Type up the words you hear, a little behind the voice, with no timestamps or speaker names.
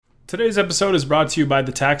Today's episode is brought to you by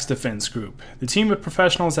the Tax Defense Group. The team of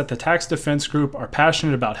professionals at the Tax Defense Group are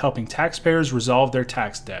passionate about helping taxpayers resolve their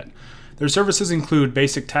tax debt. Their services include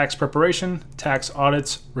basic tax preparation, tax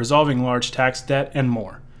audits, resolving large tax debt, and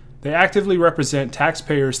more. They actively represent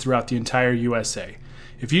taxpayers throughout the entire USA.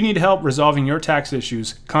 If you need help resolving your tax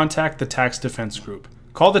issues, contact the Tax Defense Group.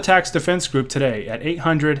 Call the Tax Defense Group today at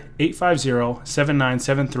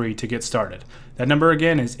 800-850-7973 to get started. That number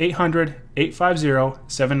again is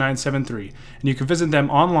 800-850-7973, and you can visit them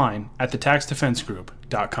online at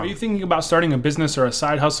thetaxdefensegroup.com. Are you thinking about starting a business or a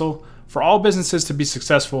side hustle? For all businesses to be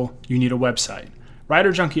successful, you need a website.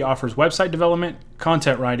 Writer Junkie offers website development,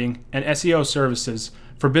 content writing, and SEO services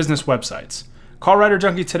for business websites. Call Writer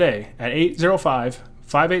Junkie today at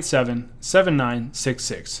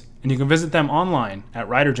 805-587-7966, and you can visit them online at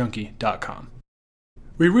writerjunkie.com.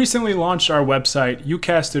 We recently launched our website,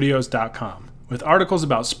 ucaststudios.com. With articles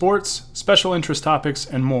about sports, special interest topics,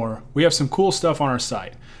 and more, we have some cool stuff on our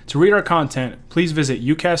site. To read our content, please visit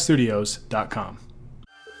ucaststudios.com.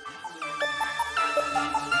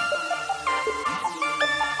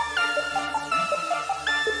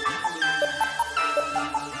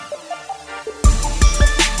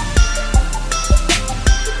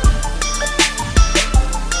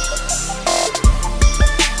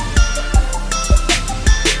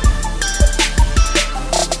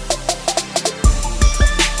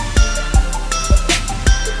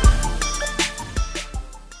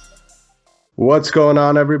 What's going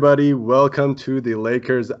on, everybody? Welcome to the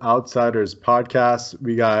Lakers Outsiders podcast.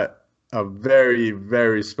 We got a very,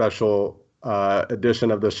 very special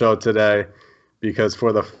edition of the show today because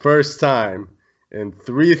for the first time in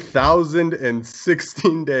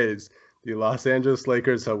 3,016 days, the Los Angeles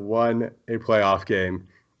Lakers have won a playoff game.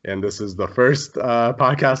 And this is the first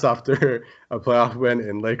podcast after a playoff win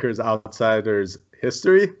in Lakers Outsiders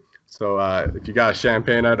history. So if you got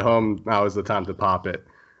champagne at home, now is the time to pop it.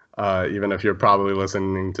 Even if you're probably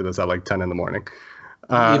listening to this at like 10 in the morning.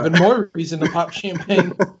 Even more reason to pop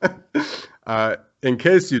champagne. In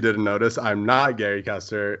case you didn't notice, I'm not Gary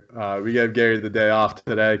Kester. We gave Gary the day off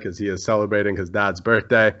today because he is celebrating his dad's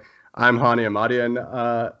birthday. I'm Hani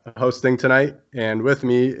Ahmadian hosting tonight, and with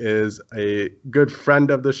me is a good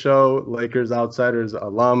friend of the show, Lakers Outsiders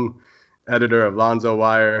alum, editor of Lonzo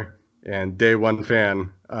Wire, and day one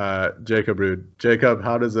fan, Jacob Rude. Jacob,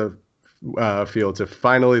 how does it feel to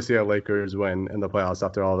finally see a Lakers win in the playoffs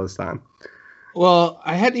after all this time? Well,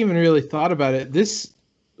 I hadn't even really thought about it. This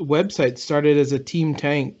website started as a Team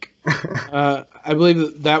Tank. I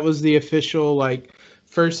believe that was the official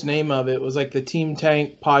first name of it. It was like the Team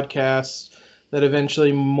Tank podcast that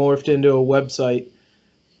eventually morphed into a website,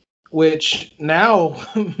 which now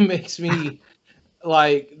makes me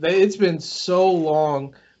it's been so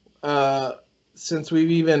long since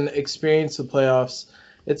we've even experienced the playoffs.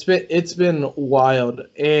 It's been wild,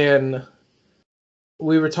 and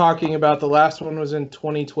we were talking about the last one was in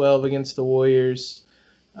 2012 against the Warriors,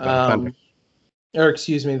 the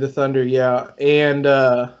Thunder, yeah. And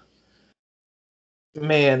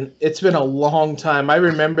man, it's been a long time. I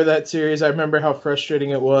remember that series. I remember how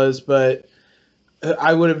frustrating it was, but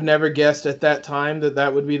I would have never guessed at that time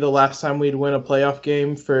that would be the last time we'd win a playoff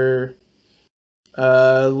game for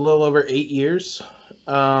a little over 8 years.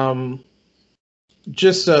 What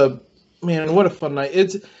a fun night.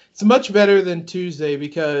 It's much better than Tuesday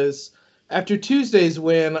because after Tuesday's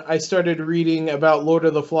win, I started reading about Lord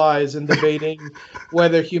of the Flies and debating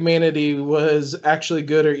whether humanity was actually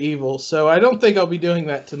good or evil. So I don't think I'll be doing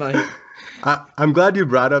that tonight. I'm glad you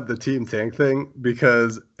brought up the Team Tank thing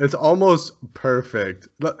because it's almost perfect.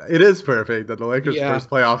 It is perfect that the Lakers' first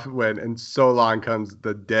playoff win in so long comes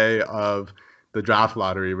the day of the draft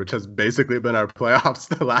lottery, which has basically been our playoffs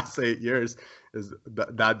the last 8 years. Is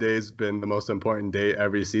that day's been the most important day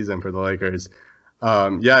every season for the Lakers.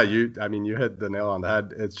 You hit the nail on the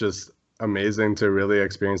head. It's just amazing to really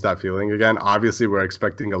experience that feeling again. Obviously, we're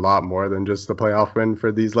expecting a lot more than just the playoff win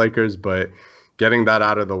for these Lakers, but getting that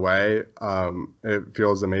out of the way, it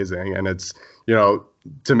feels amazing. And it's, to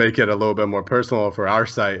make it a little bit more personal for our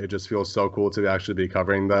site, it just feels so cool to actually be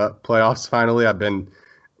covering the playoffs finally. I've been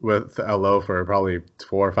with LO for probably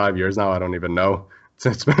 4 or 5 years now. I don't even know.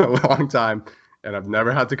 It's been a long time, and I've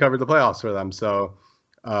never had to cover the playoffs for them. So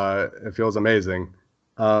it feels amazing.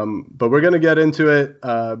 But we're going to get into it.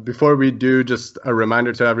 Before we do, just a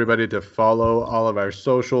reminder to everybody to follow all of our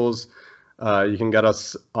socials. You can get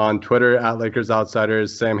us on Twitter at Lakers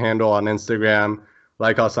Outsiders, same handle on Instagram.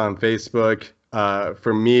 Like us on Facebook.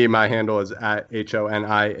 For me, my handle is at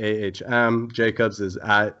HONIAHM. Jacob's is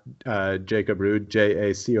at Jacob Rude,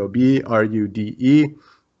 JACOBRUDE.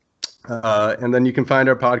 And then you can find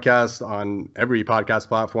our podcast on every podcast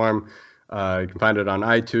platform. You can find it on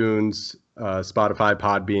iTunes, Spotify,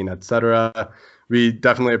 Podbean, etc. We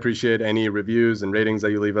definitely appreciate any reviews and ratings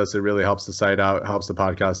that you leave us. It really helps the site out, helps the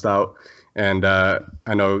podcast out. And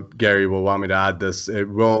I know Gary will want me to add this. It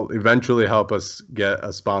will eventually help us get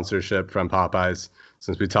a sponsorship from Popeyes,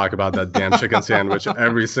 since we talk about that damn chicken sandwich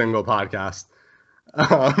every single podcast.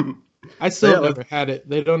 I still never had it.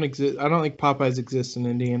 They don't exist. I don't think Popeyes exists in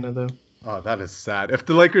Indiana, though. Oh, that is sad. If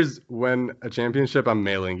the Lakers win a championship, I'm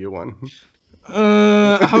mailing you one.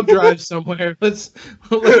 I'll drive somewhere. Let's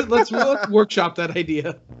workshop that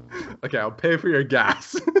idea. Okay, I'll pay for your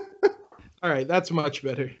gas. All right, that's much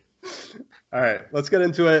better. All right, let's get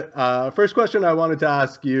into it. First question I wanted to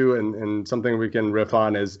ask you, and something we can riff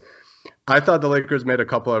on, is I thought the Lakers made a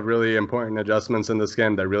couple of really important adjustments in this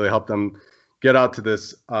game that really helped them get out to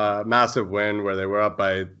this massive win where they were up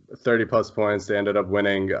by 30-plus points. They ended up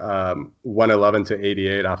winning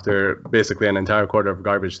 111-88 after basically an entire quarter of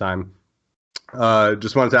garbage time.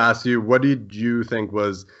 Just wanted to ask you, what did you think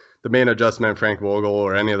was the main adjustment Frank Vogel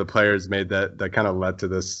or any of the players made that kind of led to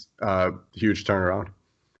this huge turnaround?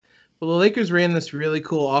 Well, the Lakers ran this really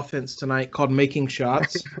cool offense tonight called making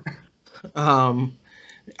shots. I'm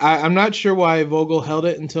not sure why Vogel held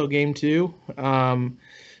it until game 2.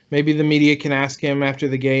 Maybe the media can ask him after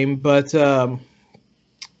the game. But,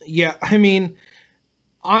 yeah, I mean,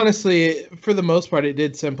 honestly, for the most part, it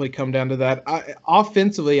did simply come down to that.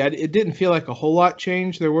 Offensively, it didn't feel like a whole lot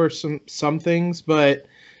changed. There were some things, but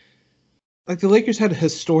like the Lakers had a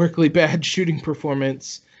historically bad shooting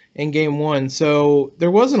performance in game 1. So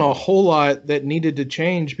there wasn't a whole lot that needed to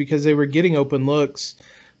change because they were getting open looks.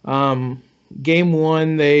 Game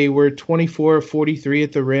 1, they were 24 of 43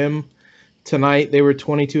 at the rim. Tonight, they were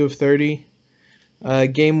 22 of 30.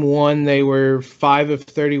 Game 1, they were 5 of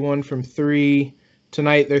 31 from 3.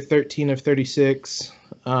 Tonight, they're 13 of 36.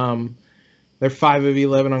 They're 5 of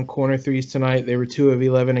 11 on corner threes tonight. They were 2 of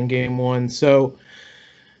 11 in game 1. So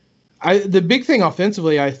the big thing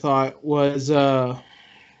offensively, I thought, was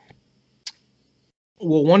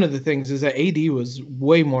one of the things is that AD was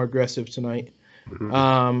way more aggressive tonight.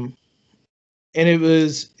 Mm-hmm. And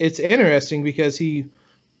it's interesting because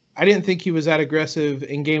I didn't think he was that aggressive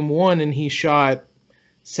in game 1, and he shot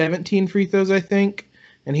 17 free throws, I think.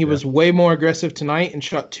 And he was way more aggressive tonight and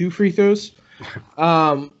shot 2 free throws.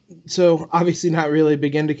 So obviously not really a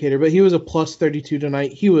big indicator, but he was a plus 32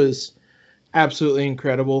 tonight. He was absolutely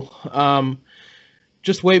incredible.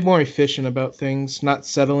 Just way more efficient about things, not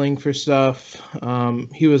settling for stuff.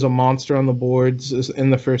 He was a monster on the boards in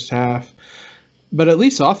the first half. But at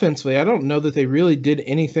least offensively, I don't know that they really did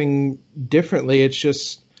anything differently. It's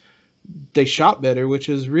just they shot better, which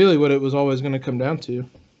is really what it was always going to come down to.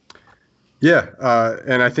 Yeah,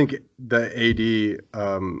 and I think the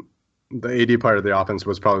AD part of the offense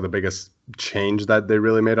was probably the biggest change that they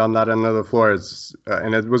really made on that end of the floor.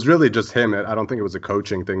 And it was really just him. I don't think it was a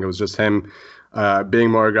coaching thing. It was just him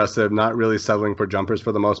being more aggressive, not really settling for jumpers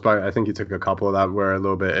for the most part. I think he took a couple of that were a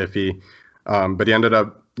little bit iffy, but he ended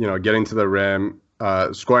up, getting to the rim,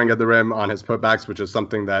 scoring at the rim on his putbacks, which is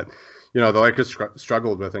something that, the Lakers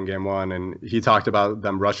struggled with in game 1. And he talked about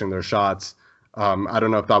them rushing their shots. I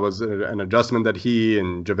don't know if that was an adjustment that he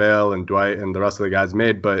and JaVale and Dwight and the rest of the guys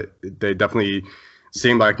made, but they definitely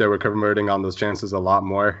seemed like they were converting on those chances a lot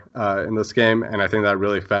more in this game. And I think that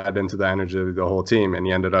really fed into the energy of the whole team. And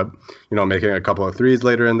he ended up, making a couple of threes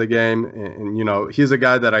later in the game. And he's a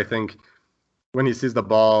guy that I think when he sees the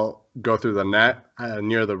ball go through the net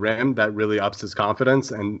near the rim, that really ups his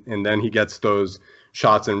confidence. And then he gets those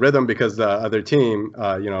shots in rhythm because the other team,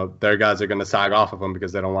 their guys are going to sag off of him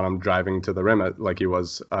because they don't want him driving to the rim like he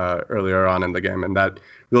was earlier on in the game. And that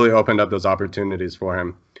really opened up those opportunities for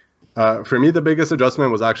him. For me, the biggest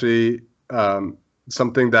adjustment was actually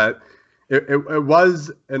something that it was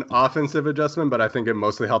an offensive adjustment, but I think it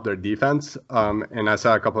mostly helped their defense. And I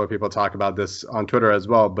saw a couple of people talk about this on Twitter as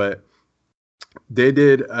well, but they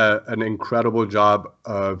did an incredible job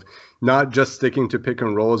of not just sticking to pick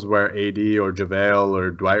and rolls where AD or JaVale or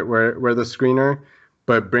Dwight were the screener,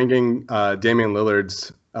 but bringing Damian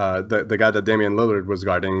Lillard's, the guy that Damian Lillard was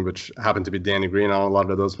guarding, which happened to be Danny Green on a lot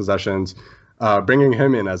of those possessions, bringing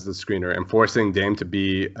him in as the screener and forcing Dame to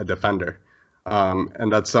be a defender.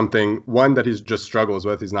 And that's something, one, that he just struggles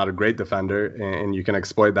with. He's not a great defender, and you can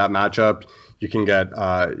exploit that matchup. You can get,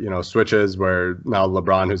 switches where now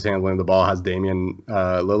LeBron, who's handling the ball, has Damian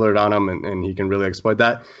Lillard on him, and he can really exploit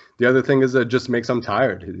that. The other thing is it just makes him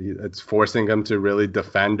tired. It's forcing him to really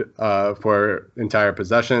defend for entire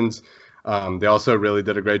possessions. They also really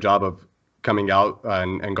did a great job of coming out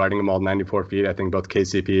and guarding him all 94 feet. I think both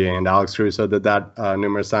KCP and Alex Caruso did that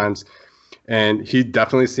numerous times. And he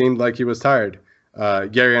definitely seemed like he was tired.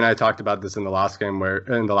 Gary and I talked about this in the last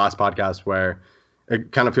podcast, where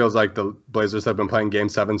it kind of feels like the Blazers have been playing game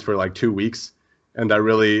sevens for like 2 weeks. And that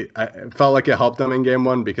really, I felt like it helped them in game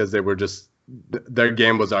one because their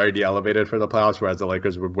game was already elevated for the playoffs, whereas the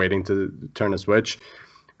Lakers were waiting to turn a switch.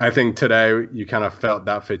 I think today you kind of felt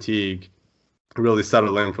that fatigue really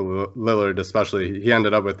settle in for Lillard, especially. He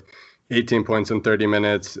ended up with 18 points in 30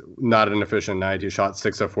 minutes, not an efficient night. He shot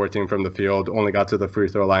 6 of 14 from the field, only got to the free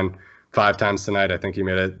throw line 5 times tonight. I think he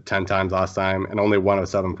made it 10 times last time, and only 1 of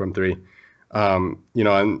 7 from 3.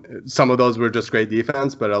 And some of those were just great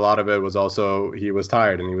defense, but a lot of it was also he was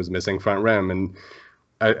tired and he was missing front rim. And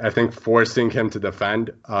I think forcing him to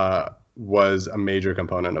defend was a major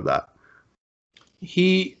component of that.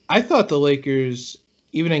 I thought the Lakers,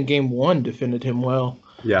 even in game one, defended him well.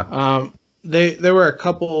 Yeah. There were a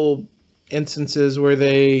couple instances where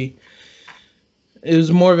it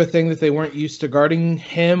was more of a thing that they weren't used to guarding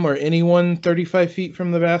him or anyone 35 feet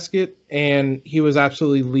from the basket, and he was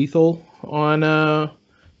absolutely lethal on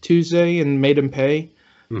Tuesday and made him pay.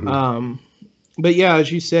 Mm-hmm. But yeah,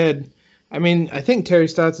 as you said, I mean, I think Terry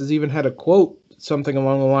Stotts has even had a quote, something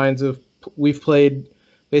along the lines of, we've played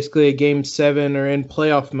basically a game 7 or in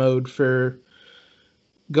playoff mode for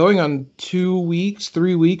going on 3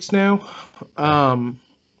 weeks now.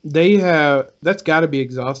 That's got to be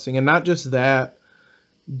exhausting. And not just that,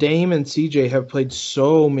 Dame and CJ have played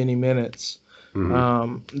so many minutes.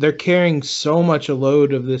 Mm-hmm. They're carrying so much a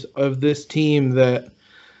load of this team that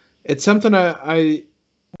it's something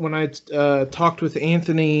when I talked with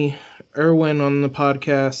Anthony Irwin on the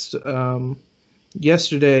podcast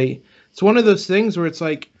yesterday, it's one of those things where it's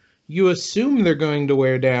like you assume they're going to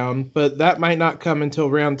wear down, but that might not come until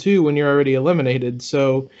round 2 when you're already eliminated.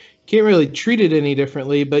 So can't really treat it any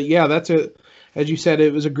differently. But yeah, as you said,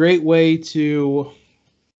 it was a great way to,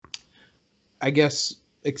 I guess,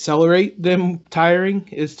 accelerate them tiring,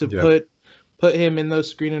 is to put him in those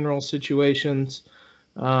screen and roll situations,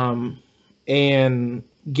 and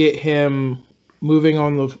get him moving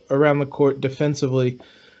around the court defensively.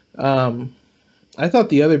 I thought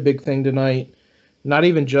the other big thing tonight, not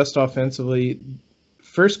even just offensively,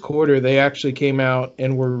 first quarter they actually came out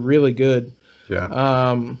and were really good.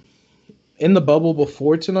 Yeah. In the bubble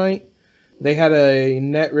before tonight, they had a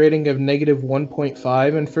net rating of negative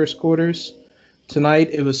 1.5 in first quarters. Tonight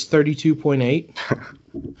it was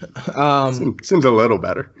 32.8. Seems a little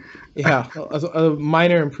better. Yeah, a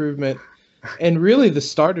minor improvement. And really the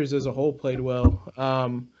starters as a whole played well.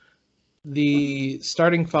 The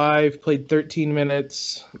starting 5 played 13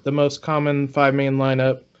 minutes, the most common 5-man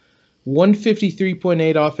lineup.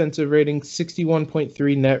 153.8 offensive rating,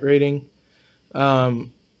 61.3 net rating.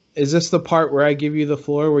 Is this the part where I give you the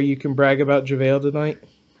floor where you can brag about JaVale tonight?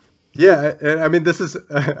 Yeah, I mean, this is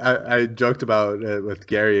I joked about it with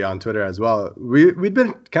Gary on Twitter as well. We'd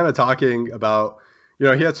been kind of talking about, he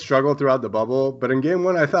had struggled throughout the bubble, but in game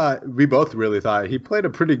 1, we both really thought he played a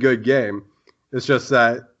pretty good game. It's just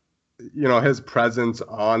that, his presence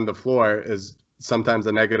on the floor is sometimes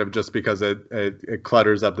a negative just because it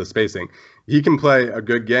clutters up the spacing. He can play a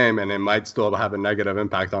good game and it might still have a negative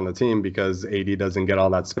impact on the team because AD doesn't get all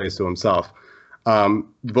that space to himself.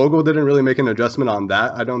 Vogel didn't really make an adjustment on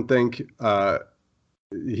that. I don't think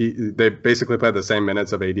they basically played the same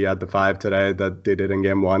minutes of AD at the 5 today that they did in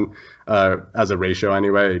game 1, as a ratio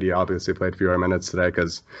anyway. AD obviously played fewer minutes today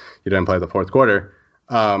because he didn't play the fourth quarter.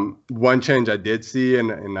 One change I did see,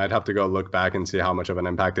 and I'd have to go look back and see how much of an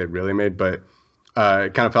impact it really made, but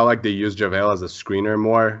it kind of felt like they used JaVale as a screener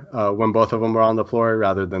more when both of them were on the floor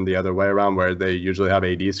rather than the other way around where they usually have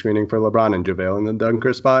AD screening for LeBron and JaVale in the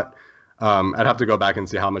dunker spot. I'd have to go back and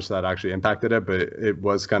see how much that actually impacted it, but it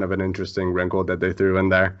was kind of an interesting wrinkle that they threw in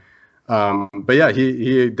there. But yeah,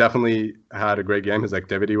 he definitely had a great game. His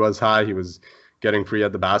activity was high. He was getting free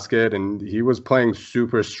at the basket, and he was playing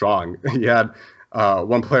super strong. He had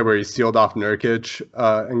one play where he sealed off Nurkic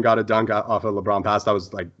and got a dunk off a LeBron pass. That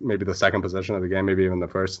was like maybe the second possession of the game, maybe even the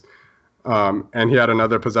first. And he had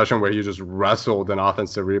another possession where he just wrestled an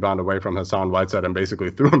offensive rebound away from Hassan Whiteside and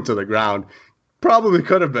basically threw him to the ground. Probably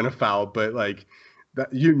could have been a foul, but like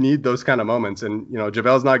you need those kind of moments. And,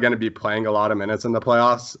 JaVale's not going to be playing a lot of minutes in the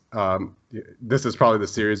playoffs. This is probably the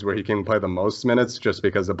series where he can play the most minutes just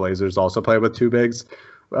because the Blazers also play with 2 bigs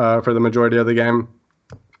for the majority of the game.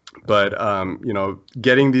 But,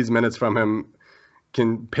 getting these minutes from him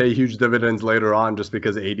can pay huge dividends later on just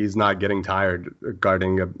because AD's not getting tired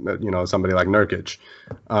guarding, somebody like Nurkic.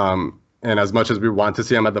 And as much as we want to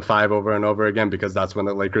see him at the 5 over and over again, because that's when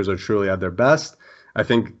the Lakers are truly at their best, I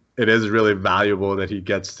think it is really valuable that he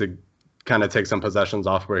gets to kind of take some possessions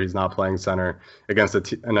off where he's not playing center against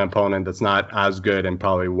an opponent that's not as good and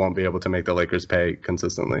probably won't be able to make the Lakers pay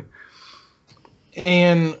consistently.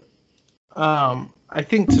 And I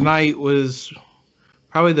think tonight was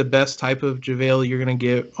probably the best type of JaVale you're going to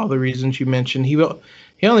get, all the reasons you mentioned. He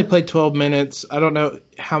only played 12 minutes. I don't know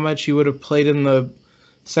how much he would have played in the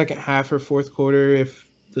second half or fourth quarter if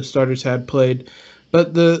the starters had played.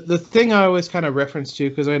 But the thing I always kind of reference to,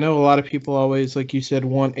 because I know a lot of people always, like you said,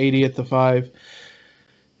 want 80 at the 5.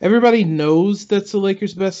 Everybody knows that's the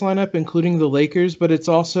Lakers' best lineup, including the Lakers, but it's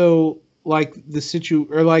also like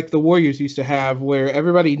like the Warriors used to have, where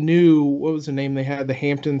everybody knew what was the name they had, the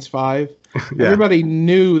Hamptons 5. Yeah. Everybody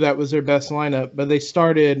knew that was their best lineup, but they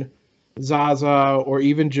started Zaza or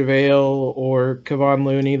even JaVale or Kevon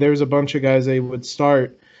Looney. There was a bunch of guys they would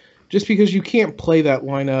start just because you can't play that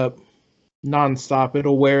lineup nonstop.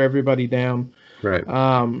 It'll wear everybody down. Right.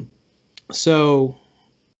 So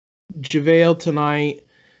JaVale tonight,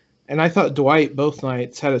 and I thought Dwight both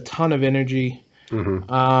nights had a ton of energy.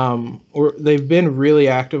 Or they've been really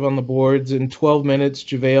active on the boards. In 12 minutes,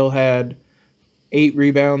 JaVale had 8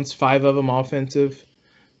 rebounds, 5 of them offensive.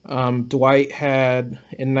 Dwight had,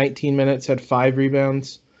 in 19 minutes, had 5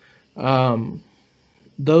 rebounds.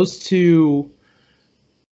 Those two,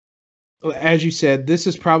 as you said, this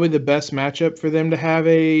is probably the best matchup for them to have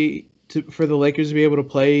for the Lakers to be able to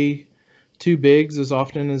play 2 bigs as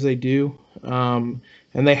often as they do. And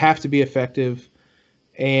they have to be effective.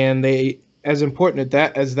 And as important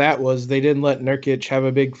as that was, they didn't let Nurkic have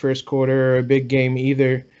a big first quarter or a big game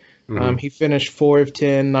either. He finished 4 of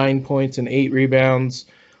 10, 9 points and 8 rebounds.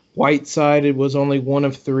 Whiteside, it was only 1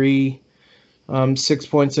 of 3, 6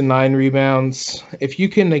 points and 9 rebounds. If you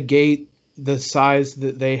can negate the size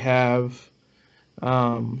that they have,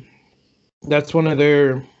 that's one of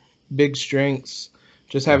their big strengths,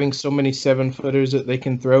 just having so many 7-footers that they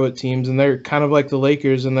can throw at teams. And they're kind of like the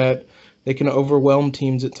Lakers in that they can overwhelm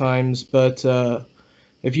teams at times. But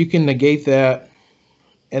if you can negate that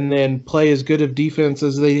and then play as good of defense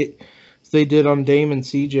as they did on Dame and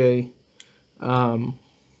CJ,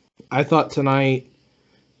 I thought tonight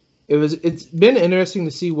it's been interesting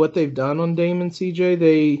to see what they've done on Dame and CJ.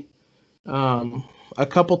 They a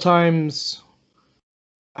couple times,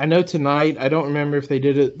 I know tonight, I don't remember if they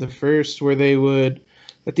did it the first, where they would,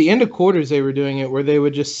 at the end of quarters they were doing it, where they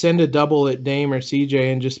would just send a double at Dame or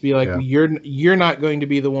CJ and just be like, you're not going to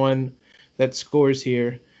be the one that scores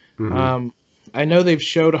here. I know they've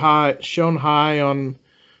shown high on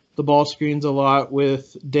the ball screens a lot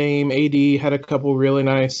with Dame. AD had a couple really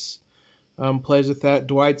nice plays with that.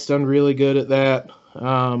 Dwight's done really good at that.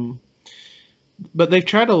 But they've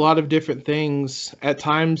tried a lot of different things. At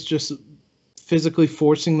times, just physically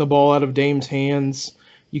forcing the ball out of Dame's hands.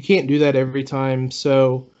 You can't do that every time.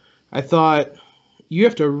 So I thought you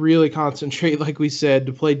have to really concentrate, like we said,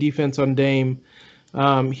 to play defense on Dame.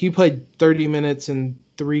 He played 30 minutes and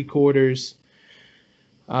 3 quarters.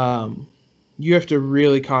 You have to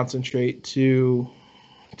really concentrate to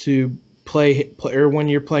play or when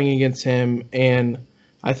you're playing against him. And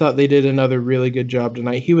I thought they did another really good job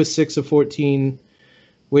tonight. He was 6 of 14,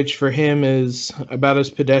 which for him is about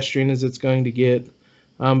as pedestrian as it's going to get.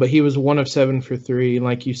 But he was 1 of 7 for 3. And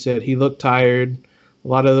like you said, he looked tired. A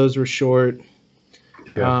lot of those were short.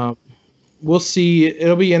 Yeah. We'll see.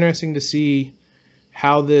 It'll be interesting to see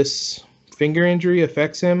how this finger injury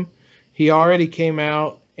affects him. He already came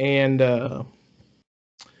out and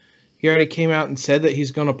said that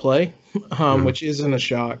he's going to play, which isn't a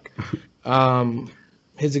shock.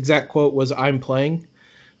 His exact quote was, "I'm playing."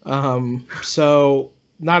 So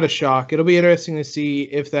not a shock. It'll be interesting to see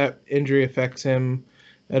if that injury affects him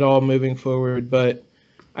at all moving forward. But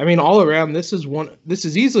I mean, all around, this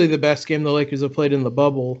is easily the best game the Lakers have played in the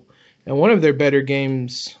bubble, and one of their better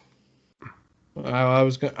games. I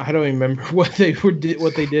don't even remember what they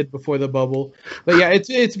did before the bubble, but yeah,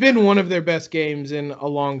 it's been one of their best games in a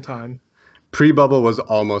long time. Pre-bubble was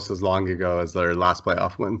almost as long ago as their last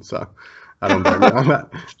playoff win, so I don't blame you on that.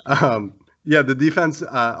 Yeah, the defense.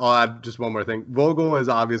 I'll add just one more thing. Vogel is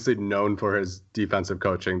obviously known for his defensive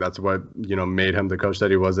coaching. That's what made him the coach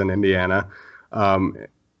that he was in Indiana. And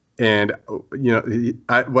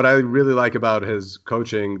what I really like about his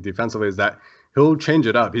coaching defensively is that he'll change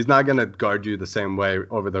it up. He's not going to guard you the same way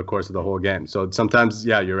over the course of the whole game. So sometimes,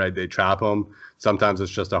 yeah, you're right, they trap him. Sometimes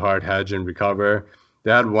it's just a hard hedge and recover.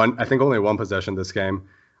 They had only one possession this game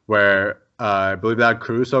where I believe they had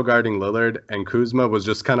Caruso guarding Lillard, and Kuzma was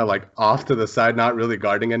just kind of like off to the side, not really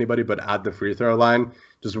guarding anybody, but at the free throw line,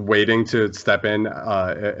 just waiting to step in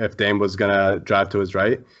if Dame was going to drive to his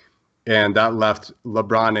right. And that left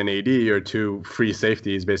LeBron and AD, or two free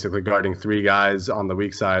safeties, basically guarding three guys on the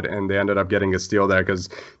weak side. And they ended up getting a steal there because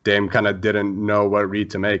Dame kind of didn't know what read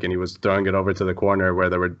to make. And he was throwing it over to the corner where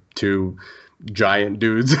there were two giant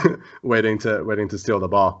dudes waiting to steal the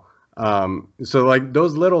ball. So like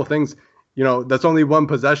those little things, that's only one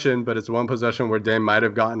possession, but it's one possession where Dame might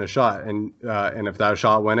have gotten a shot. And if that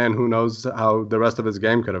shot went in, who knows how the rest of his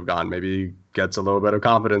game could have gone. Maybe he gets a little bit of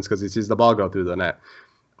confidence because he sees the ball go through the net.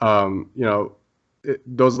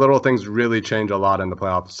 Those little things really change a lot in the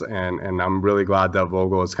playoffs, and I'm really glad that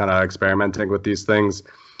Vogel is kind of experimenting with these things.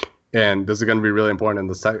 And this is going to be really important in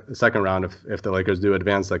the second round if the Lakers do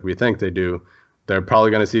advance like we think they do. They're probably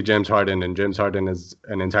going to see James Harden, and James Harden is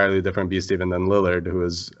an entirely different beast even than Lillard, who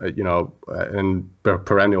is a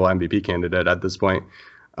perennial MVP candidate at this point.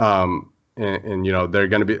 And they're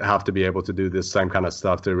going to have to be able to do this same kind of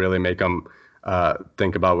stuff to really make him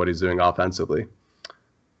think about what he's doing offensively.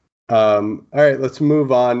 All right, let's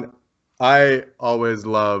move on. I always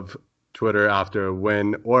love Twitter after a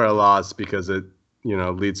win or a loss because it,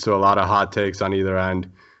 leads to a lot of hot takes on either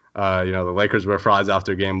end. The Lakers were frauds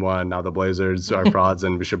after game one. Now the Blazers are frauds,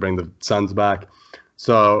 and we should bring the Suns back.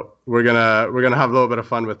 So we're gonna have a little bit of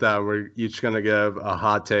fun with that. We're each gonna give a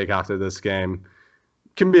hot take after this game.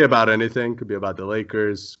 Can be about anything. Could be about the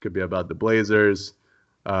Lakers. Could be about the Blazers.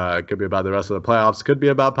 Could be about the rest of the playoffs. Could be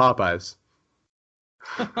about Popeyes.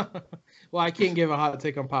 Well, I can't give a hot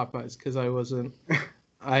take on Popeyes because I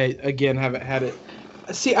again haven't had it.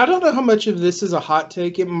 See, I don't know how much of this is a hot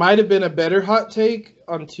take. It might have been a better hot take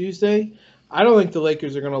on Tuesday. I don't think the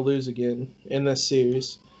Lakers are going to lose again in this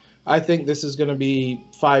series. I think this is going to be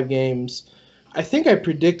 5 games. I think I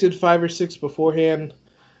predicted 5 or 6 beforehand.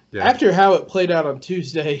 Yeah. After how it played out on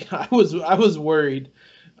Tuesday, I was worried.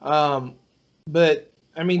 But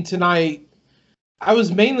I mean, tonight, I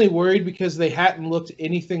was mainly worried because they hadn't looked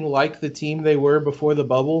anything like the team they were before the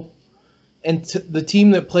bubble. And the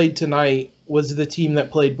team that played tonight was the team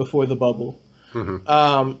that played before the bubble.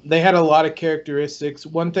 Mm-hmm. They had a lot of characteristics.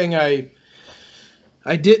 One thing I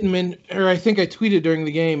didn't I think I tweeted during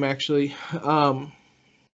the game, actually.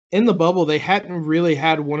 In the bubble, they hadn't really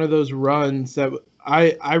had one of those runs that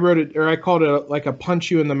I wrote it, or I called it like a punch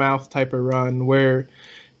you in the mouth type of run where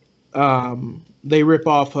they rip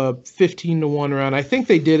off a 15-1 run. I think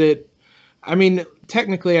they did it. I mean,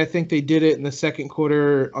 technically, I think they did it in the second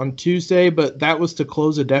quarter on Tuesday, but that was to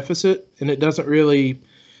close a deficit, and it doesn't really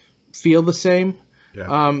feel the same.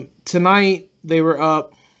 Yeah. Tonight, they were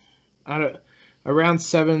up around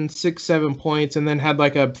 6-7 points, and then had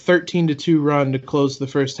like a 13-2 run to close the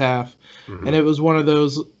first half. Mm-hmm. And it was one of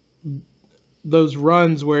those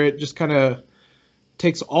runs where it just kind of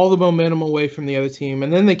takes all the momentum away from the other team.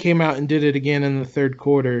 And then they came out and did it again in the third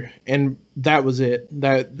quarter, and that was it.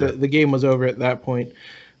 The game was over at that point.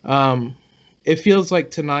 It feels like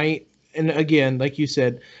tonight, and again, like you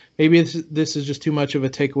said, maybe this is just too much of a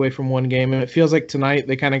takeaway from one game, and it feels like tonight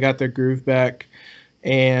they kind of got their groove back,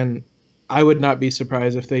 and I would not be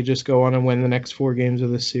surprised if they just go on and win the next 4 games of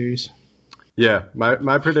this series. Yeah,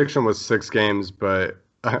 my prediction was 6 games, but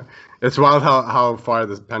it's wild how far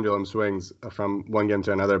the pendulum swings from one game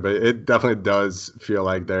to another, but it definitely does feel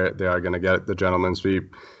like they are going to get the gentleman's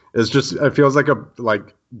sweep. It feels like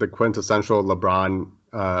the quintessential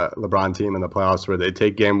LeBron team in the playoffs where they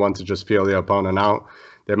take game one to just feel the opponent out.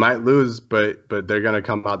 They might lose, but they're going to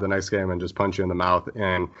come out the next game and just punch you in the mouth.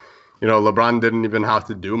 And LeBron didn't even have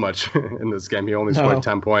to do much in this game. He only scored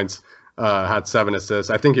 10 points, had 7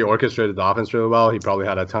 assists. I think he orchestrated the offense really well. He probably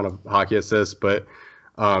had a ton of hockey assists, but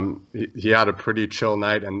he had a pretty chill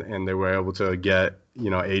night, and they were able to get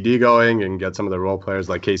AD going and get some of the role players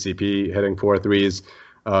like KCP hitting 4 threes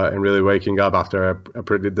and really waking up after a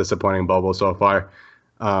pretty disappointing bubble so far.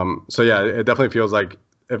 So yeah, it definitely feels like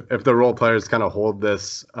if the role players kind of hold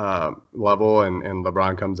this level and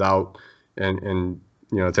LeBron comes out and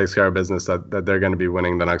takes care of business, that they're going to be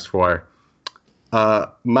winning the next 4.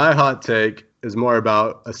 My hot take is more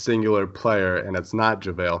about a singular player, and it's not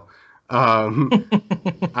JaVale.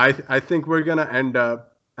 I think we're going to end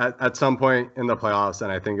up at some point in the playoffs,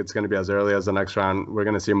 and I think it's going to be as early as the next round. We're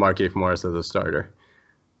going to see Markieff Morris as a starter.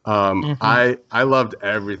 I loved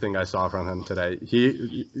everything I saw from him today.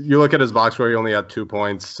 You look at his box score, he only had 2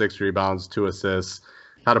 points, 6 rebounds, 2 assists,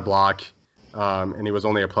 had a block, and he was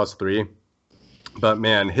only a +3. But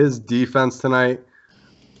man, his defense tonight,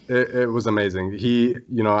 it was amazing.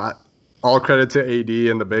 All credit to AD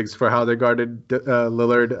and the bigs for how they guarded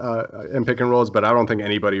Lillard in pick and rolls, but I don't think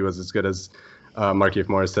anybody was as good as Markieff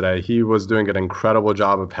Morris today. He was doing an incredible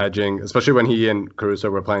job of hedging, especially when he and Caruso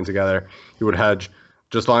were playing together. He would hedge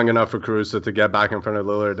just long enough for Caruso to get back in front of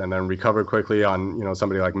Lillard and then recover quickly on,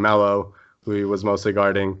 somebody like Melo, who he was mostly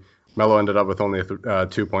guarding. Melo ended up with only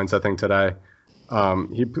 2 points, I think, today.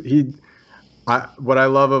 What I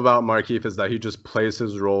love about Markieff is that he just plays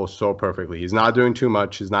his role so perfectly. He's not doing too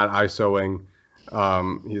much. He's not ISOing.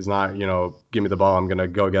 He's not, give me the ball, I'm going to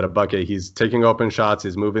go get a bucket. He's taking open shots.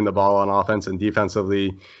 He's moving the ball on offense and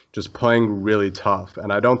defensively, just playing really tough.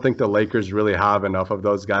 And I don't think the Lakers really have enough of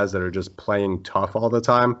those guys that are just playing tough all the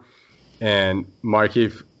time. And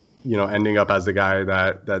Markieff, ending up as the guy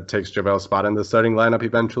that takes JaVale's spot in the starting lineup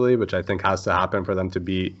eventually, which I think has to happen for them to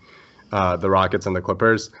beat the Rockets and the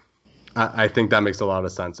Clippers. I think that makes a lot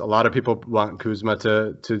of sense. A lot of people want Kuzma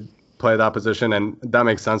to play that position, and that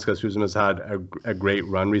makes sense because Kuzma's had a great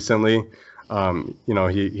run recently. He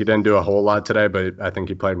didn't do a whole lot today, but I think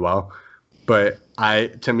he played well. But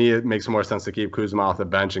to me, it makes more sense to keep Kuzma off the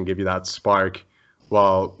bench and give you that spark,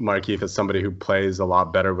 while Markieff is somebody who plays a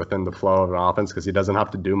lot better within the flow of an offense because he doesn't have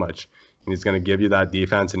to do much. And he's going to give you that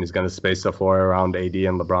defense, and he's going to space the floor around AD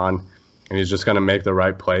and LeBron, and he's just going to make the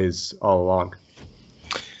right plays all along.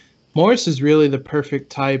 Morris is really the perfect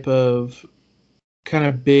type of kind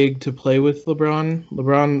of big to play with LeBron.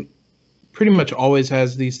 LeBron pretty much always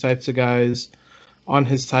has these types of guys on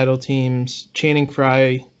his title teams. Channing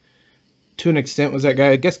Frye, to an extent, was that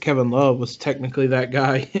guy. I guess Kevin Love was technically that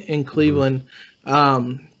guy in Cleveland.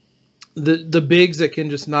 The bigs that can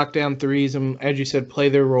just knock down threes and, as you said, play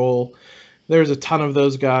their role. There's a ton of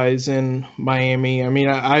those guys in Miami. I mean,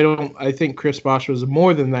 I think Chris Bosh was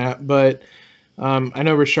more than that, but I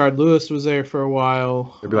know Rashard Lewis was there for a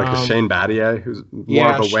while. Maybe like a Shane Battier, who's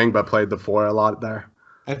more of a wing but played the four a lot there.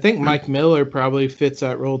 I think Mike Miller probably fits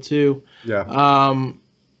that role too. Yeah.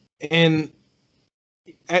 And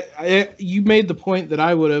you made the point that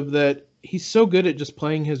I would have, that he's so good at just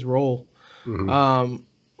playing his role. Mm-hmm.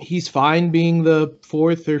 He's fine being the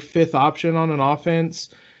fourth or fifth option on an offense.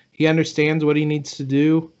 He understands what he needs to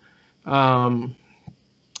do.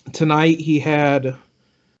 Tonight he had...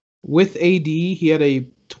 With AD, he had a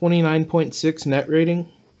 29.6 net rating.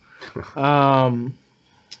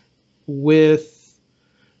 With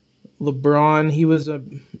LeBron, he was a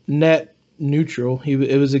net neutral.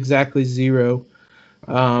 It was exactly 0.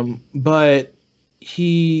 But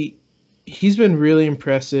he's been really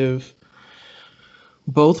impressive.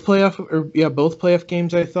 Both playoff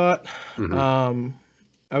games, I thought. Mm-hmm.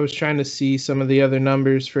 I was trying to see some of the other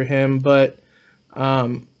numbers for him, but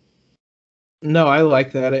no, I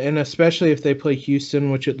like that, and especially if they play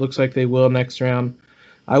Houston, which it looks like they will next round.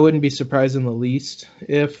 I wouldn't be surprised in the least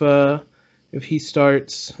if he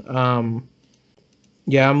starts. I'm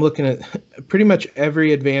looking at pretty much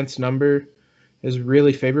every advanced number is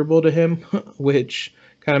really favorable to him, which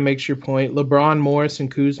kind of makes your point. LeBron, Morris,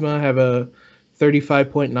 and Kuzma have a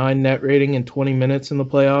 35.9 net rating in 20 minutes in the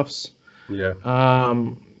playoffs. Yeah. I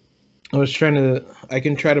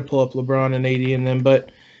can try to pull up LeBron and AD in them,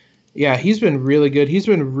 but yeah, he's been really good. He's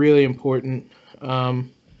been really important. And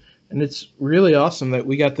it's really awesome that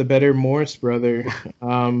we got the better Morris brother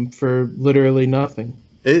for literally nothing.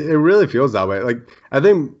 It really feels that way. Like, I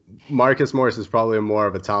think Marcus Morris is probably more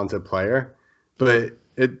of a talented player, but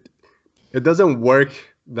it doesn't work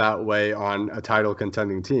that way on a title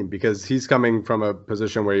contending team because he's coming from a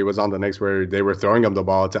position where he was on the Knicks where they were throwing him the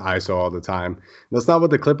ball to ISO all the time. That's not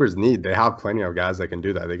what the Clippers need. They have plenty of guys that can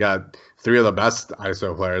do that. They got 3 of the best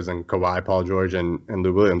ISO players in Kawhi, Paul George, and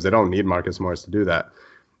Lou Williams. They don't need Marcus Morris to do that.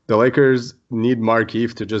 The Lakers need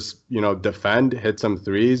Markieff to just, defend, hit some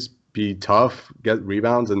threes, be tough, get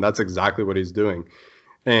rebounds, and that's exactly what he's doing.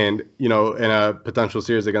 And, in a potential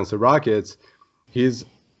series against the Rockets, he's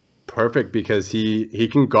perfect because he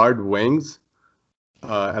can guard wings,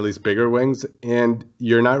 at least bigger wings, and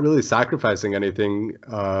you're not really sacrificing anything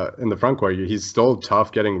in the front court. He's still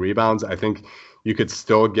tough getting rebounds. I think you could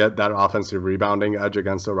still get that offensive rebounding edge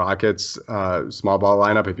against the Rockets small ball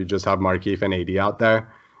lineup if you just have Markieff and AD out there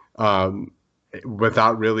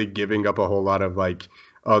without really giving up a whole lot of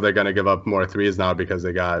they're going to give up more threes now because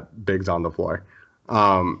they got bigs on the floor.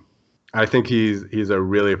 I think he's a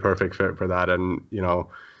really perfect fit for that. And,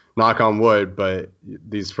 knock on wood, but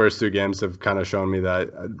these first 2 games have kind of shown me that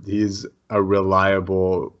he's a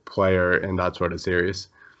reliable player in that sort of series.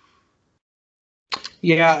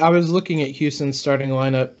 Yeah, I was looking at Houston's starting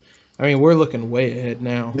lineup. I mean, we're looking way ahead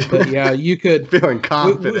now. But yeah, you could feeling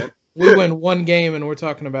confident. We win 1 game and we're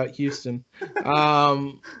talking about Houston.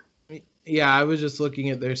 Yeah, I was just looking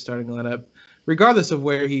at their starting lineup. Regardless of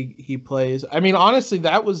where he plays. I mean, honestly,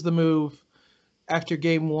 that was the move after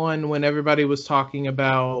game 1 when everybody was talking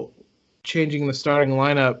about changing the starting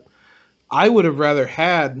lineup. I would have rather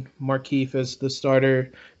had Markieff as the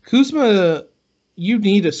starter. Kuzma you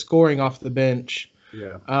need a scoring off the bench.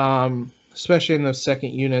 Yeah. Especially in those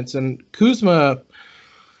second units. And Kuzma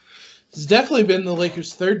has definitely been the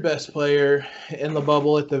Lakers' third best player in the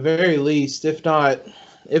bubble at the very least, if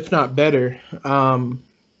not better.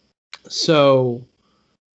 So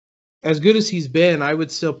as good as he's been, I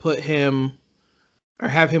would still put him or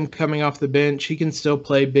have him coming off the bench. He can still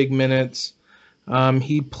play big minutes.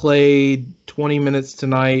 He played 20 minutes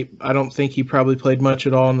tonight. I don't think he probably played much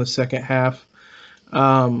at all in the second half.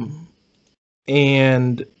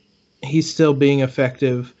 And he's still being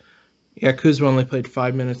effective. Yeah, Kuzma only played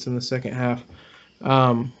 5 minutes in the second half,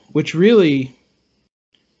 which really,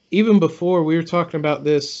 even before, we were talking about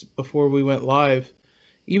this before we went live,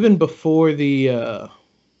 even before the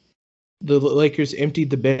Lakers emptied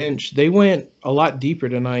the bench, they went a lot deeper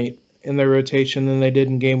tonight in their rotation than they did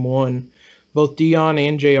in game one. Both Dion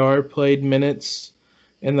and JR played minutes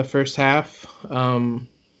in the first half,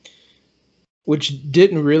 which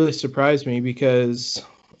didn't really surprise me because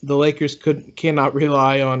the Lakers cannot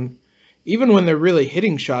rely on, even when they're really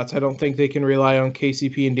hitting shots, I don't think they can rely on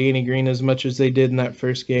KCP and Danny Green as much as they did in that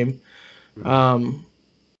first game.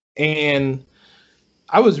 And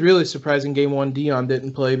I was really surprised in game one Dion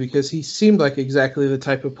didn't play because he seemed like exactly the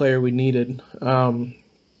type of player we needed.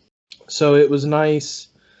 So it was nice.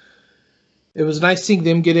 It was nice seeing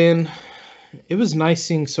them get in. It was nice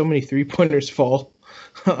seeing so many three-pointers fall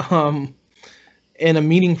in a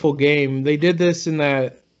meaningful game. They did this in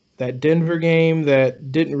that Denver game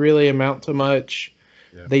that didn't really amount to much.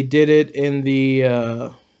 Yeah. They did it in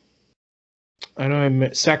the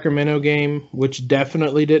Sacramento game, which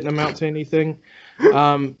definitely didn't amount to anything.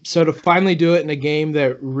 So to finally do it in a game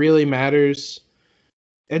that really matters,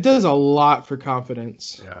 it does a lot for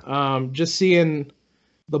confidence. Yeah. Just seeing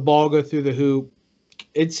the ball go through the hoop,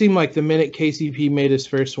 it seemed like the minute KCP made his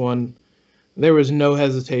first one, there was no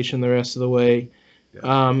hesitation the rest of the way.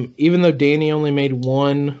 Yeah. Even though Danny only made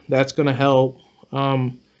one, that's going to help.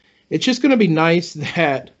 It's just going to be nice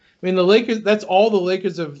that, the Lakers, that's all the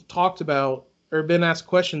Lakers have talked about or been asked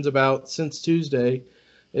questions about since Tuesday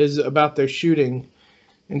is about their shooting.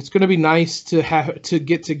 And it's going to be nice to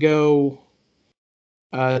get to go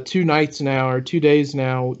 2 nights now or 2 days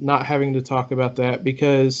now not having to talk about that,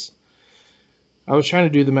 because I was trying to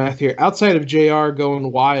do the math here. Outside of JR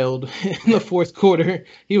going wild in the fourth quarter,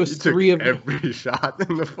 he was every shot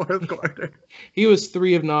in the fourth quarter. He was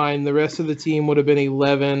 3 of 9. The rest of the team would have been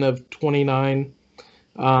 11 of 29.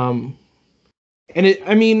 And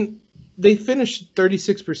they finished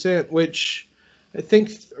 36%, which I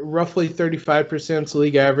think roughly 35% is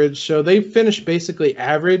league average. So they finished basically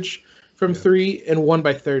average from 3 and won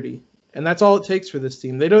by 30. And that's all it takes for this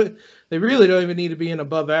team. They really don't even need to be an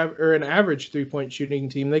an average 3-point shooting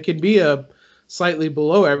team. They could be a slightly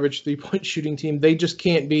below average 3-point shooting team. They just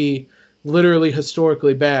can't be literally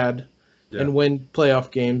historically bad and win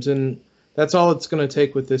playoff games. And that's all it's going to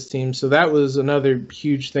take with this team. So that was another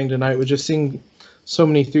huge thing tonight, was just seeing so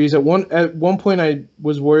many threes. At one point, I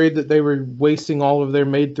was worried that they were wasting all of their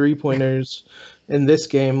made 3-pointers in this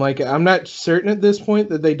game. Like, I'm not certain at this point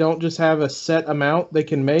that they don't just have a set amount they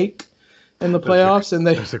can make in the playoffs, and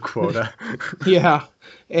there's a quota. Yeah,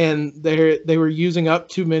 and they were using up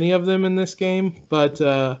too many of them in this game. But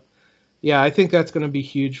I think that's going to be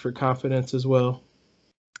huge for confidence as well.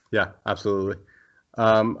 Yeah, absolutely.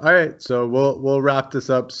 All right, so we'll wrap this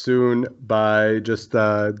up soon by just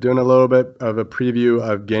doing a little bit of a preview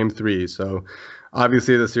of Game 3. So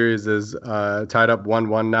obviously the series is tied up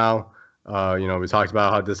 1-1 now. We talked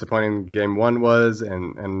about how disappointing Game 1 was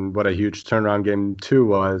and what a huge turnaround Game 2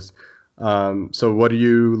 was. So what are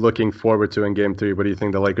you looking forward to in Game 3? What do you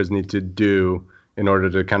think the Lakers need to do in order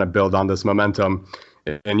to kind of build on this momentum?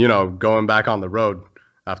 And, going back on the road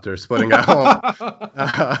after splitting at home,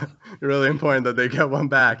 really important that they get one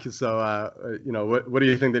back. So, what do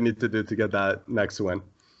you think they need to do to get that next win?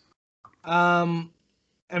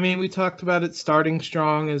 We talked about it. Starting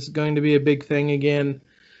strong is going to be a big thing again.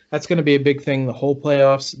 That's going to be a big thing the whole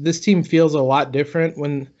playoffs. This team feels a lot different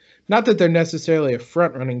when, not that they're necessarily a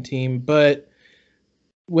front-running team, but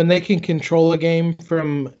when they can control a game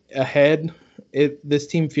from ahead, this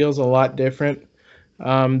team feels a lot different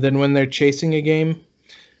than when they're chasing a game.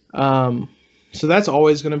 So that's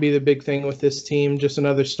always going to be the big thing with this team, just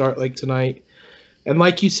another start like tonight. And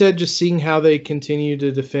like you said, just seeing how they continue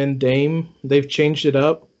to defend Dame, they've changed it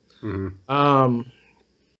up. Mm-hmm.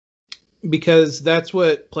 Because that's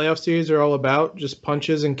what playoff series are all about, just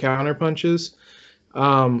punches and counter punches.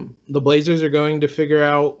 The Blazers are going to figure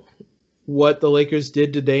out what the Lakers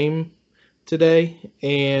did to Dame today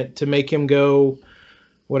and to make him go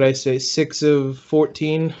what I say, 6 of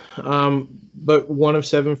 14, but 1 of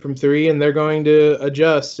 7 from 3, and they're going to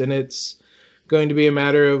adjust, and it's going to be a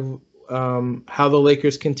matter of how the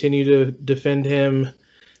Lakers continue to defend him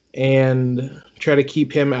and try to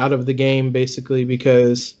keep him out of the game, basically,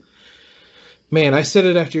 because, man, I said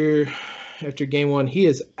it after game 1, he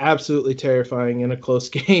is absolutely terrifying in a close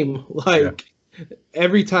game.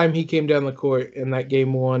 Every time he came down the court in that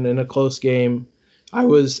game 1 in a close game, I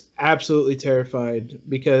was absolutely terrified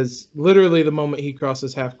because literally the moment he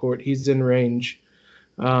crosses half court, he's in range,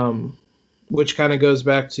 which kind of goes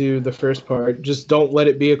back to the first part. Just don't let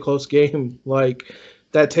it be a close game.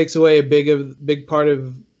 That takes away a big part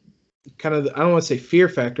of kind of, I don't want to say fear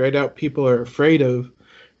factor. I doubt people are afraid of,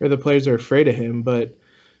 or the players are afraid of him, but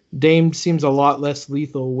Dame seems a lot less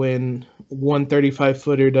lethal when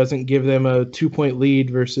 135-footer doesn't give them a 2-point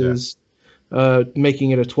lead versus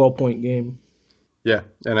making it a 12-point game. Yeah,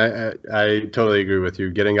 and I totally agree with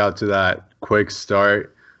you. Getting out to that quick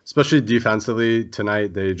start, especially defensively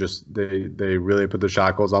tonight, they really put the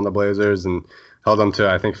shackles on the Blazers and held them to,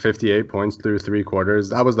 I think, 58 points through 3 quarters.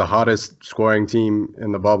 That was the hottest scoring team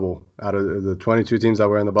in the bubble. Out of the 22 teams that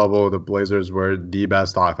were in the bubble, the Blazers were the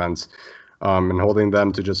best offense. And holding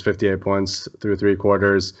them to just 58 points through 3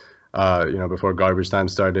 quarters, before garbage time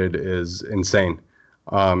started is insane.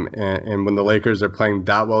 And when the Lakers are playing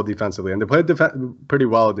that well defensively, and they played pretty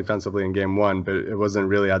well defensively in game 1, but it wasn't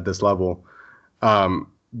really at this level,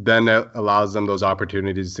 then it allows them those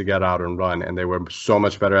opportunities to get out and run. And they were so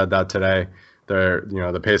much better at that today.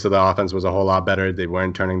 The pace of the offense was a whole lot better. They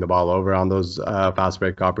weren't turning the ball over on those fast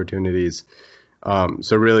break opportunities.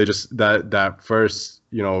 So really just that first,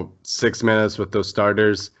 6 minutes with those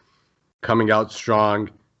starters coming out strong,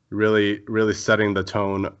 really, really setting the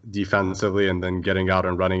tone defensively, and then getting out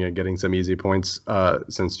and running and getting some easy points.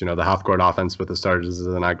 Since the half court offense with the starters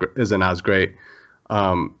isn't as great,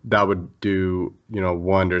 that would do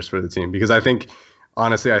wonders for the team. Because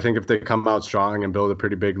honestly, I think if they come out strong and build a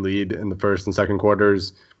pretty big lead in the first and second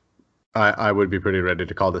quarters, I would be pretty ready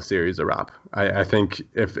to call the series a wrap. I think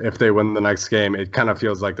if they win the next game, it kind of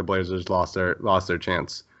feels like the Blazers lost their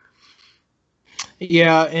chance.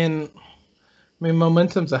 Yeah, and I mean,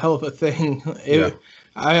 momentum's a hell of a thing.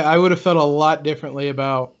 I would have felt a lot differently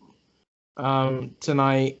about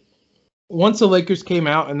tonight. Once the Lakers came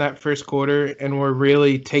out in that first quarter and were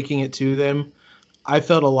really taking it to them, I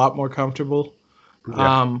felt a lot more comfortable.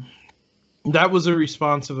 Yeah. That was a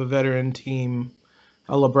response of a veteran team,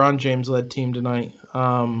 a LeBron James-led team tonight.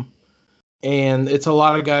 And it's a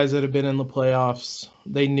lot of guys that have been in the playoffs.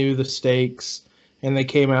 They knew the stakes, and they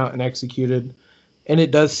came out and executed. And it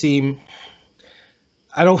does seem...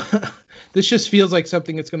 this just feels like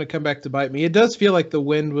something that's going to come back to bite me. It does feel like the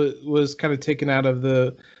wind was kind of taken out of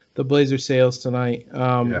the Blazer sails tonight.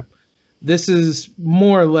 This is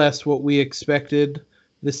more or less what we expected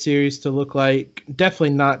the series to look like.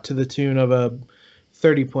 Definitely not to the tune of a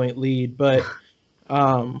 30-point lead, but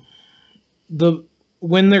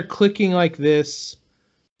when they're clicking like this,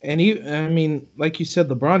 and like you said,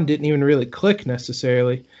 LeBron didn't even really click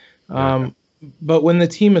necessarily. But when the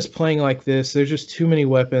team is playing like this, there's just too many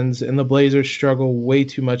weapons, and the Blazers struggle way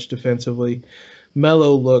too much defensively.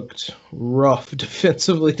 Melo looked rough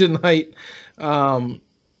defensively tonight.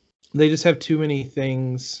 They just have too many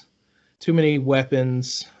things, too many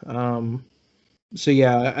weapons.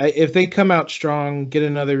 If they come out strong, get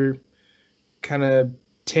another kind of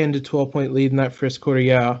 10 to 12 point lead in that first quarter,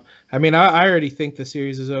 I already think the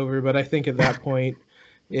series is over, but I think at that point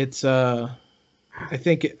it's my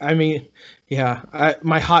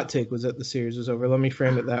hot take was that the series was over. Let me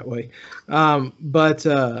frame it that way. But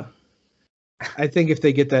I think if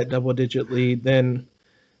they get that double-digit lead, then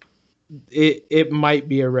it might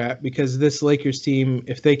be a wrap, because this Lakers team,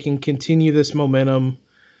 if they can continue this momentum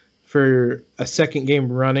for a second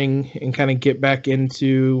game running and kind of get back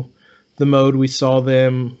into the mode we saw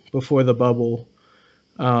them before the bubble,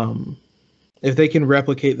 if they can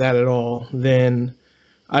replicate that at all, then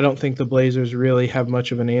I don't think the Blazers really have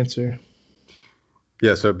much of an answer.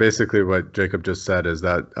 Yeah, so basically what Jacob just said is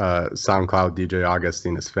that SoundCloud DJ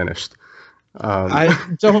Augustine is finished. I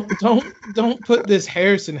don't put this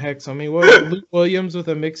Harrison Hex on me. What, Luke Williams with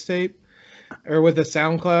a mixtape or with a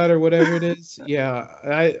SoundCloud or whatever it is? Yeah,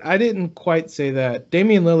 I didn't quite say that.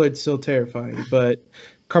 Damian Lillard's still terrifying, but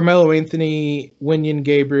Carmelo Anthony, Wenyen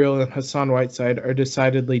Gabriel, and Hassan Whiteside are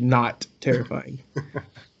decidedly not terrifying.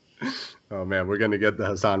 Oh, man, we're going to get the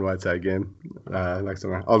Hassan Whiteside game next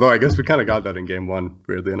time. Although I guess we kind of got that in game 1,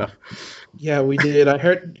 weirdly enough. Yeah, we did.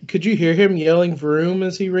 Could you hear him yelling Vroom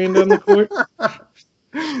as he ran down the court?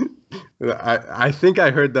 I think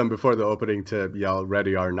I heard them before the opening to yell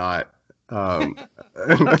ready or not.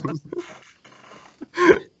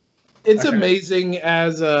 It's amazing,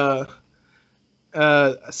 as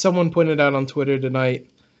someone pointed out on Twitter tonight.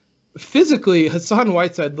 Physically, Hassan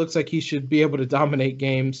Whiteside looks like he should be able to dominate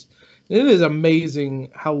games. It is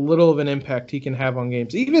amazing how little of an impact he can have on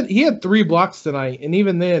games. Even he had 3 blocks tonight, and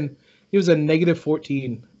even then, he was a negative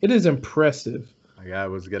 14. It is impressive. My guy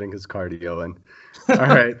was getting his cardio in. All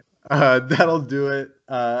right. That'll do it.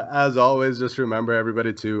 As always, just remember,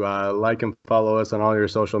 everybody, to like and follow us on all your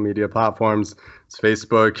social media platforms. It's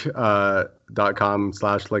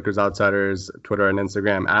Facebook.com/LakersOutsiders, Twitter and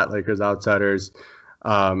Instagram @LakersOutsiders.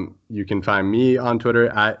 You can find me on Twitter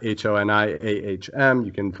 @HONIAHM.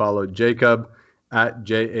 You can follow Jacob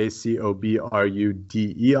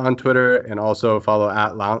 @JACOBRUDE on Twitter, and also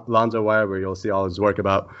follow @Lonzo Wire, where you'll see all his work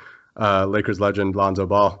about Lakers legend Lonzo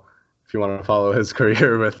Ball, if you want to follow his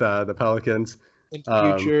career with the Pelicans. And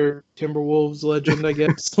future Timberwolves legend, I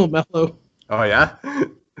guess, LaMelo. Oh, yeah?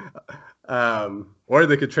 Or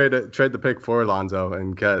they could trade the pick for Lonzo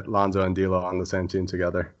and get Lonzo and D'Lo on the same team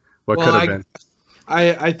together. Could have been?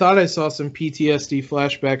 I thought I saw some PTSD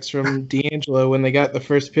flashbacks from D'Angelo when they got the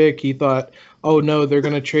first pick. He thought, oh, no, they're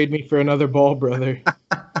going to trade me for another Ball brother.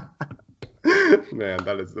 Man,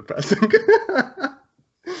 that is depressing.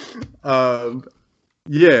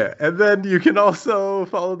 Yeah, and then you can also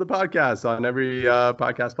follow the podcast on every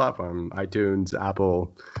podcast platform: iTunes,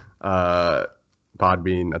 Apple,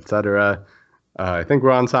 Podbean, etc. I think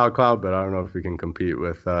we're on SoundCloud, but I don't know if we can compete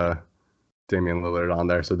with Damian Lillard on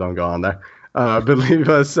there, so don't go on there. But leave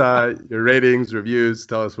us your ratings, reviews.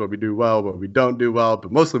 Tell us what we do well, what we don't do well,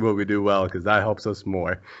 but mostly what we do well, because that helps us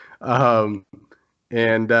more. I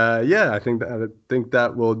think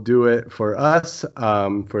that will do it for us.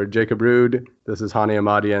 For Jacob Rude, this is Hani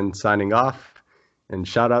Ahmadian signing off. And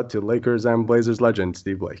shout out to Lakers and Blazers legend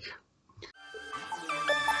Steve Blake.